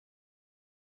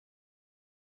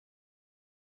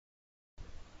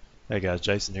Hey guys,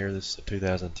 Jason here. This is a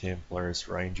 2010 Polaris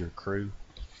Ranger Crew.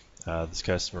 This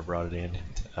customer brought it in.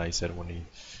 He said when he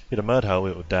hit a mud hole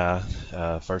it would die.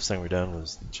 First thing we done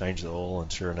was change the oil,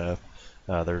 and sure enough,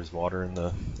 there's water in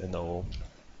the oil.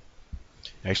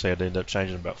 Actually, I did end up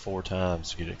changing it about 4 times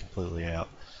to get it completely out.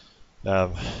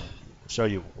 I'll show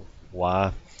you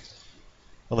why.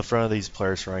 On the front of these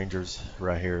Polaris Rangers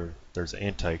right here, there's an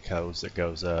intake hose that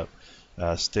goes up.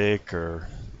 A stick or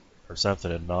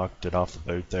something had knocked it off the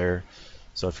boot there.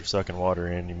 So if you're sucking water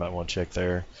in, you might want to check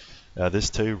there. This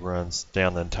tube runs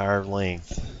down the entire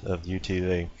length of the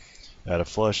UTV. To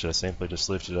flush it, I simply just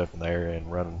lift it up in the air and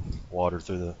run water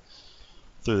through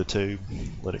the tube,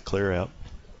 let it clear out.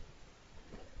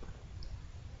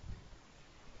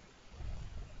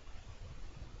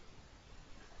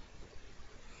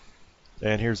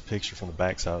 And here's a picture from the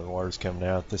back side of the water's coming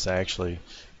out. This actually,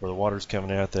 where the water's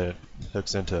coming out, that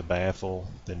hooks into a baffle,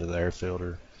 then to the air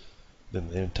filter, then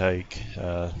the intake.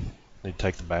 Need to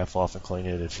take the baffle off and clean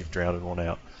it if you've drowned one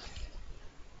out.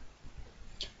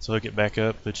 So hook it back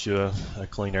up, put you a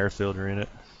clean air filter in it,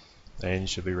 and you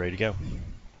should be ready to go.